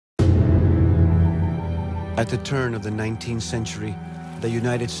At the turn of the 19th century, the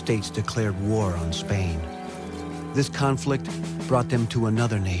United States declared war on Spain. This conflict brought them to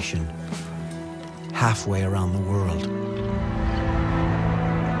another nation, halfway around the world,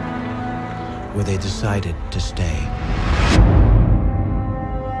 where they decided to stay.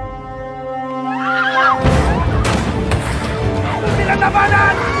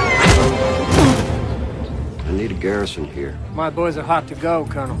 I need a garrison here. My boys are hot to go,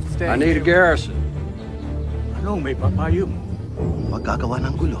 Colonel. Stay I need a garrison. Ano, may papayo mo? Magagawa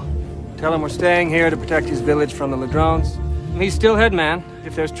ng gulo. Tell him we're staying here to protect his village from the Ladrones. He's still head man.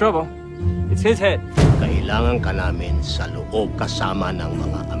 If there's trouble, it's his head. Kailangan ka namin sa loob kasama ng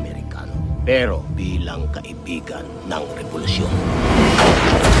mga Amerikano. Pero bilang kaibigan ng revolusyon.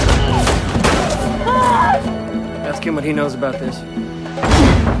 Ask him what he knows about this.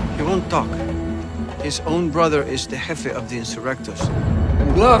 He won't talk. His own brother is the jefe of the insurrectos.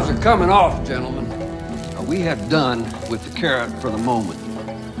 The gloves are coming off, gentlemen. We have done with the carrot for the moment,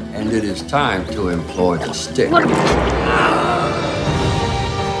 and it is time to employ the stick.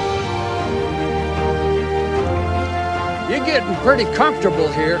 You're getting pretty comfortable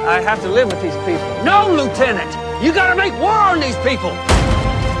here. I have to live with these people. No, Lieutenant! You gotta make war on these people!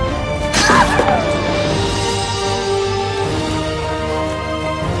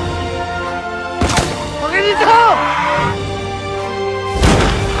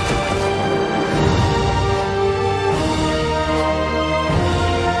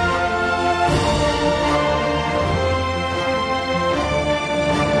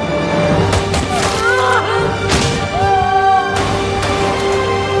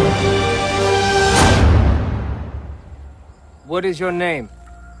 What is your name?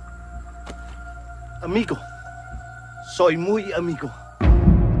 Amigo. Soy muy amigo.